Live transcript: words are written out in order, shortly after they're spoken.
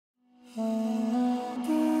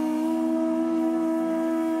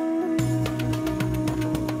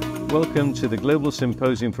Welcome to the Global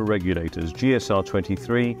Symposium for Regulators,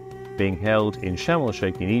 GSR-23, being held in Sharm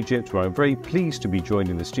El-Sheikh in Egypt, where I'm very pleased to be joined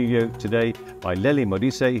in the studio today by Lele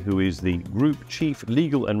Modise, who is the Group Chief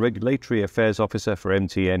Legal and Regulatory Affairs Officer for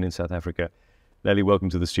MTN in South Africa. Lele, welcome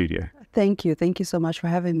to the studio. Thank you. Thank you so much for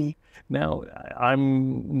having me. Now, I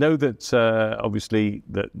know that obviously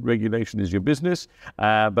that regulation is your business,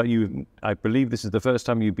 but I believe this is the first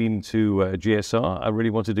time you've been to GSR. I really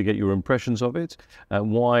wanted to get your impressions of it,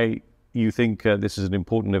 why you think this is an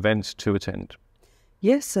important event to attend.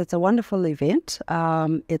 Yes, it's a wonderful event.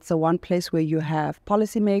 It's the one place where you have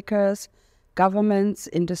policymakers, governments,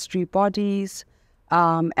 industry bodies,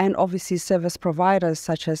 and obviously service providers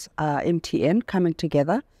such as MTN coming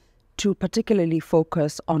together to particularly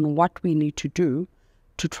focus on what we need to do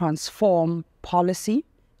to transform policy,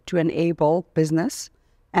 to enable business,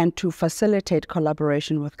 and to facilitate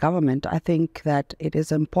collaboration with government. I think that it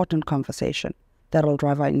is an important conversation that will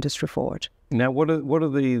drive our industry forward. Now, what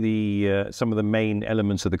are some of the main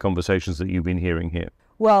elements of the conversations that you've been hearing here?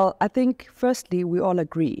 Well, I think firstly, we all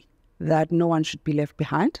agree that no one should be left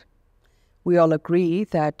behind. We all agree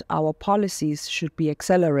that our policies should be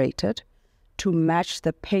accelerated to match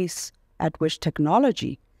the pace at which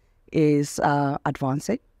technology is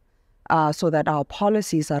advancing, so that our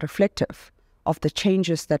policies are reflective of the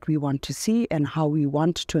changes that we want to see and how we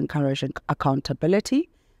want to encourage accountability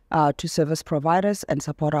to service providers and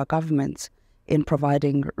support our governments in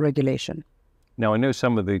providing regulation. Now, I know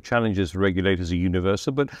some of the challenges for regulators are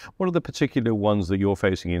universal, but what are the particular ones that you're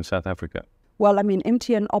facing in South Africa? Well, I mean,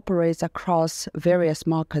 MTN operates across various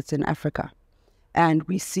markets in Africa, and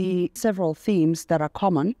we see several themes that are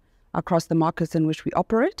common across the markets in which we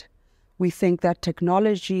operate. We think that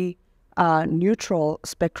technology neutral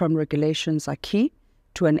spectrum regulations are key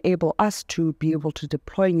to enable us to be able to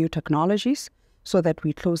deploy new technologies so that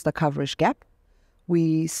we close the coverage gap.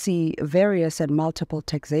 We see various and multiple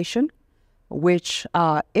taxation, which,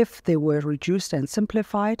 if they were reduced and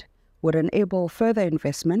simplified, would enable further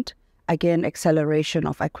investment, again, acceleration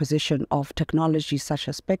of acquisition of technologies such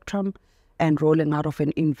as spectrum and rolling out of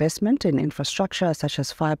an investment in infrastructure such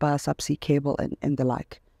as fiber, subsea cable, and the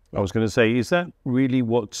like. I was going to say, is that really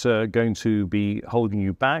what's going to be holding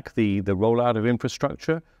you back, the rollout of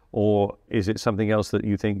infrastructure, or is it something else that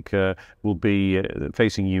you think will be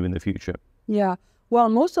facing you in the future? Yeah, well,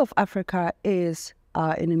 most of Africa is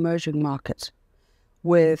an emerging market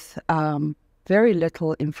with very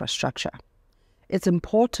little infrastructure. It's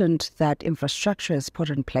important that infrastructure is put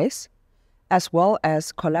in place, as well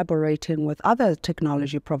as collaborating with other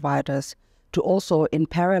technology providers to also in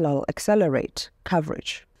parallel accelerate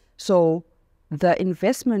coverage. So the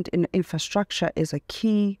investment in infrastructure is a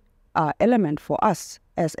key element for us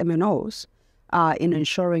as MNOs in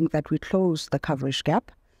ensuring that we close the coverage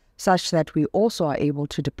gap such that we also are able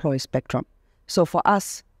to deploy spectrum. So for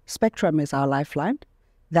us, spectrum is our lifeline.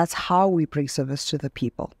 That's how we bring service to the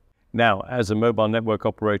people. Now, as a mobile network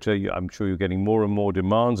operator, I'm sure you're getting more and more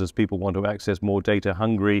demands as people want to access more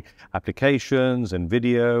data-hungry applications and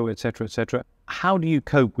video, etc., etc. How do you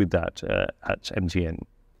cope with that at MTN?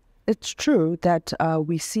 It's true that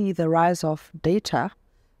we see the rise of data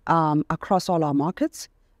across all our markets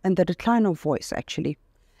and the decline of voice, actually.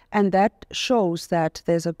 And that shows that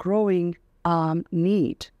there's a growing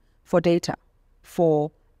need for data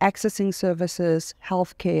for accessing services,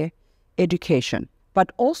 healthcare, education.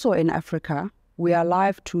 But also in Africa, we are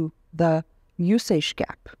alive to the usage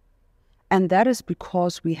gap. And that is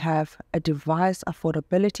because we have a device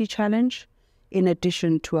affordability challenge in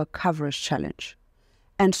addition to a coverage challenge.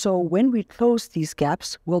 And so when we close these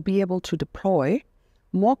gaps, we'll be able to deploy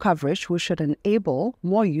more coverage, which should enable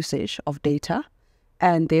more usage of data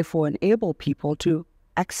and therefore enable people to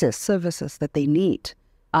access services that they need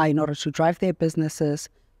in order to drive their businesses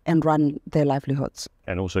and run their livelihoods.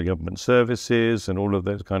 And also government services and all of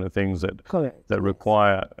those kind of things that that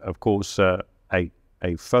require, of course, a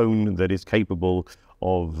phone that is capable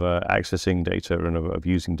of accessing data and of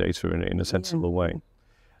using data in a sensible way.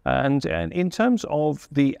 And in terms of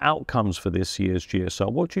the outcomes for this year's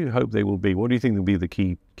GSR, what do you hope they will be? What do you think will be the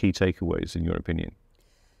key takeaways, in your opinion?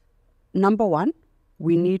 Number one,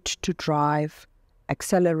 we need to drive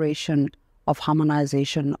acceleration of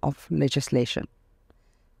harmonization of legislation.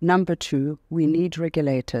 Number two, we need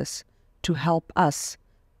regulators to help us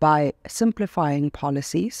by simplifying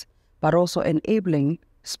policies, but also enabling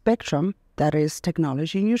spectrum that is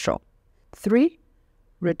technology neutral. Three,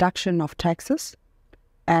 reduction of taxes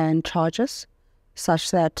and charges such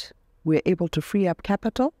that we're able to free up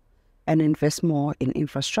capital and invest more in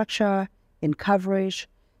infrastructure, in coverage,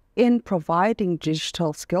 in providing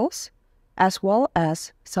digital skills, as well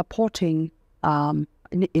as supporting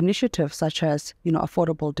initiatives such as,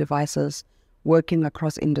 affordable devices, working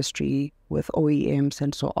across industry with OEMs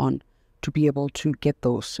and so on, to be able to get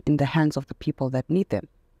those in the hands of the people that need them.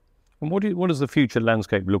 And what does the future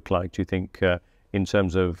landscape look like, do you think, in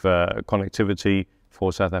terms of connectivity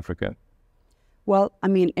for South Africa? Well, I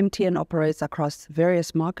mean, MTN operates across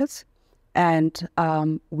various markets, and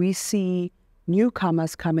we see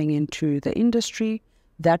newcomers coming into the industry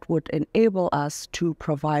that would enable us to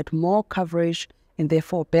provide more coverage and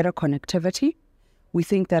therefore better connectivity. We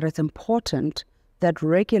think that it's important that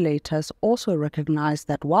regulators also recognize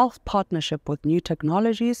that while partnership with new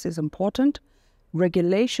technologies is important,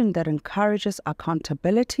 regulation that encourages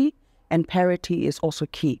accountability and parity is also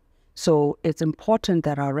key. So it's important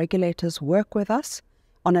that our regulators work with us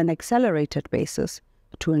on an accelerated basis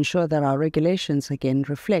to ensure that our regulations again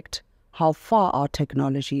reflect how far our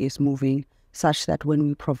technology is moving, such that when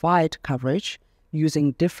we provide coverage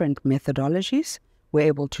using different methodologies, we're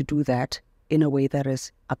able to do that in a way that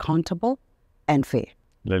is accountable and fair.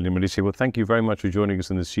 Lele Modise, well, thank you very much for joining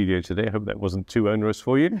us in the studio today. I hope that wasn't too onerous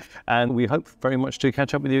for you. And we hope very much to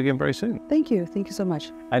catch up with you again very soon. Thank you. Thank you so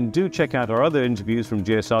much. And do check out our other interviews from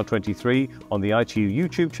GSR-23 on the ITU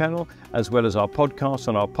YouTube channel, as well as our podcasts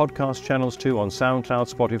on our podcast channels too, on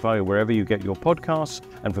SoundCloud, Spotify, or wherever you get your podcasts.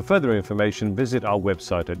 And for further information, visit our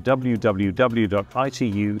website at www.itu.int.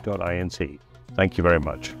 Thank you very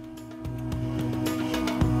much.